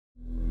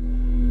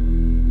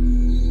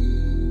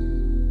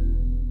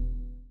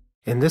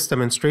In this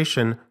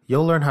demonstration,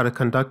 you'll learn how to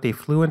conduct a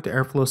fluent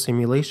airflow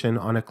simulation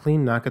on a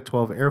clean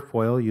NACA0012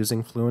 airfoil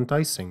using Fluent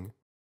Icing.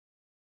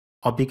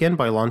 I'll begin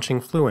by launching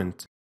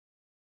Fluent.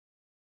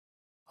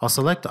 I'll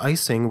select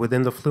Icing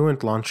within the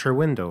Fluent Launcher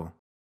window.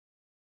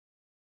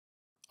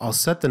 I'll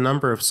set the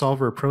number of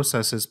solver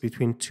processes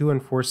between 2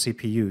 and 4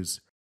 CPUs.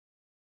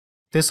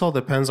 This all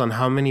depends on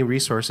how many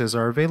resources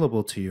are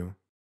available to you.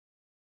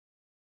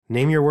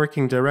 Name your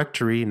working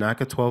directory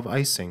NACA0012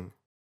 Icing.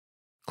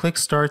 Click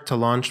Start to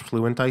launch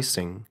Fluent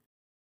Icing.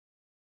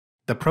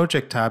 The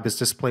Project tab is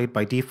displayed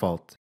by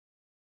default.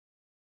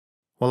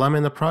 While I'm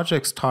in the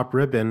project's top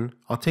ribbon,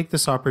 I'll take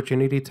this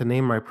opportunity to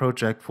name my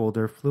project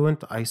folder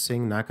Fluent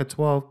Icing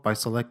NACA0012 by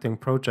selecting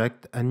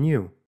Project and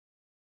New.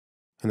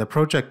 In the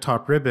project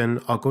top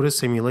ribbon, I'll go to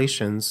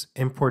Simulations,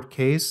 Import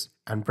Case,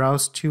 and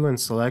browse to and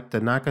select the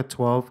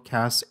NACA0012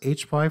 CAS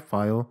H5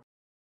 file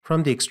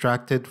from the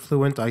extracted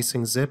Fluent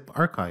Icing zip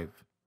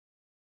archive.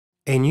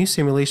 A new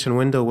simulation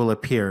window will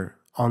appear.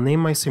 I'll name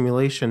my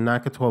simulation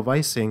NACA0012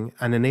 Icing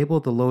and enable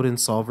the Load in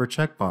Solver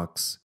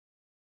checkbox.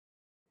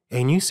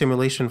 A new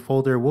simulation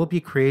folder will be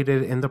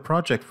created in the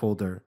project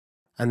folder,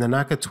 and the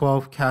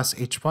NACA0012 CAS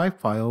H5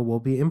 file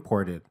will be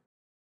imported.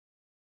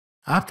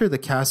 After the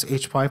CAS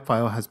H5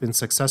 file has been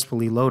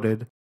successfully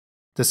loaded,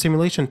 the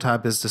Simulation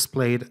tab is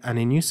displayed and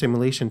a new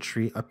simulation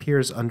tree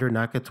appears under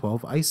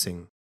NACA0012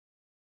 Icing.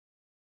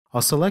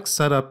 I'll select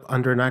Setup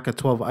under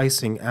NACA0012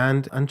 Icing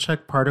and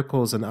uncheck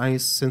Particles and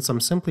Ice since I'm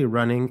simply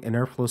running an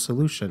Airflow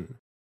solution.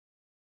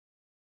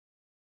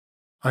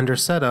 Under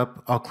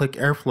Setup, I'll click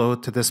Airflow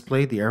to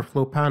display the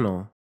Airflow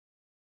panel.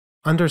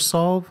 Under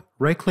Solve,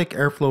 right-click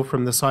Airflow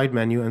from the side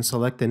menu and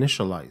select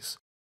Initialize.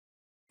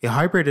 A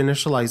hybrid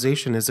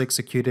initialization is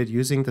executed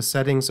using the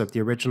settings of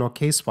the original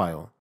case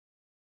file.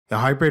 A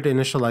hybrid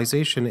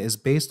initialization is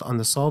based on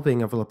the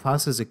solving of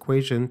Laplace's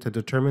equation to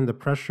determine the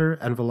pressure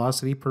and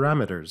velocity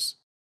parameters.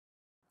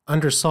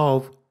 Under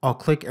Solve, I'll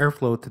click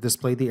Airflow to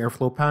display the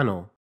Airflow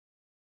panel.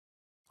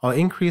 I'll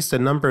increase the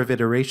number of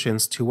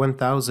iterations to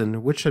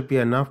 1000, which should be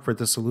enough for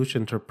the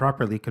solution to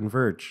properly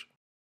converge.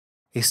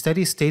 A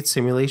steady-state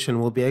simulation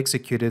will be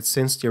executed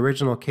since the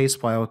original case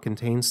file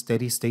contains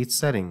steady-state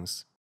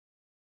settings.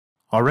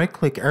 I'll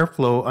right-click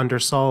Airflow under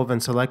Solve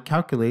and select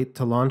Calculate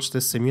to launch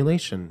this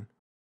simulation.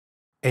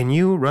 A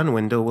new Run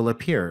window will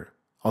appear.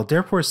 I'll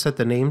therefore set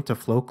the name to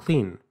Flow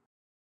Clean.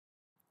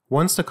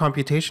 Once the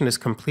computation is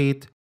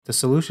complete, the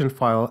solution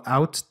file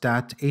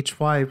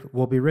out.h5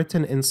 will be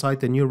written inside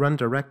the new run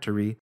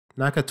directory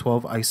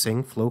NACA0012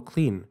 Icing Flow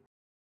Clean.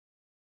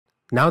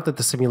 Now that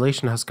the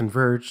simulation has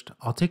converged,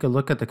 I'll take a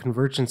look at the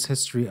convergence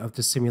history of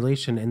the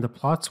simulation in the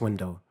Plots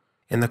window.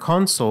 In the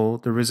console,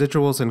 the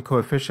residuals and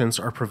coefficients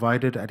are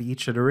provided at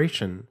each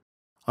iteration.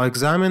 I'll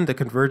examine the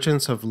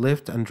convergence of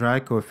lift and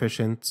drag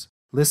coefficients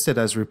listed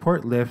as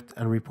report lift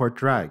and report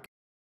drag.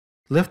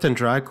 Lift and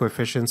drag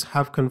coefficients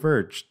have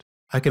converged.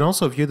 I can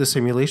also view the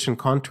simulation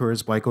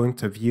contours by going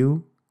to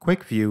View,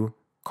 Quick View,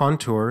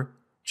 Contour,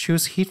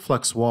 choose Heat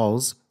Flux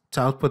Walls to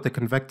output the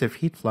convective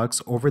heat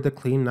flux over the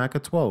clean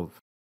NACA0012.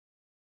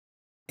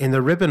 In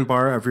the ribbon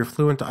bar of your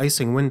Fluent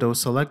Icing window,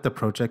 select the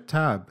Project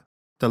tab.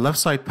 The left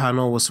side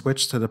panel will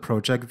switch to the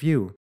Project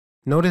view.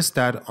 Notice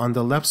that on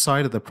the left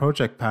side of the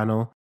Project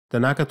panel, the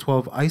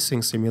NACA0012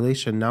 Icing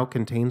simulation now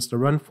contains the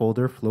run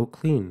folder Flow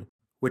Clean,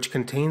 which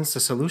contains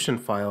the solution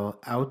file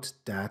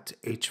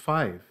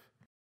out.h5.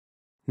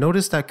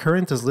 Notice that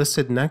current is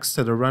listed next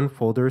to the run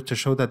folder to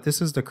show that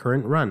this is the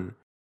current run,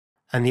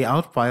 and the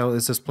out file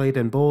is displayed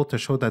in bold to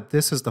show that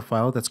this is the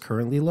file that's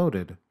currently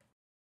loaded.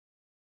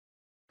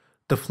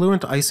 The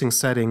Fluent Icing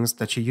settings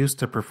that you use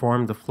to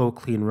perform the Flow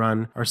Clean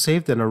run are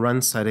saved in a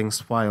Run Settings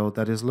file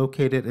that is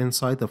located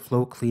inside the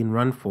Flow Clean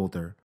Run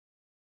folder.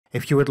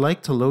 If you would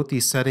like to load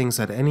these settings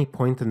at any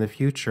point in the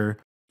future,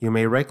 you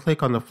may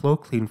right-click on the Flow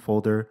Clean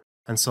folder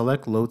and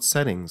select Load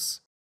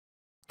Settings.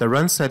 The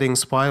Run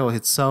Settings file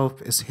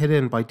itself is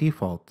hidden by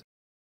default.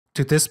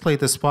 To display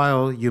this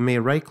file, you may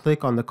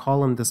right-click on the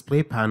column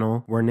display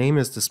panel where name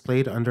is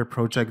displayed under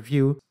Project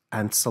View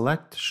and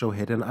select Show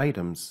Hidden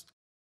Items.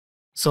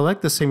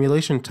 Select the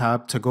Simulation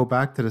tab to go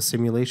back to the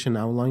Simulation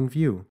Outline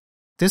view.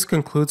 This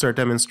concludes our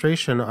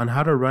demonstration on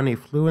how to run a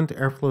Fluent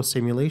Airflow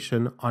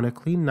simulation on a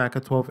clean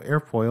NACA0012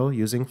 airfoil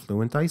using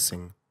Fluent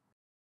Icing.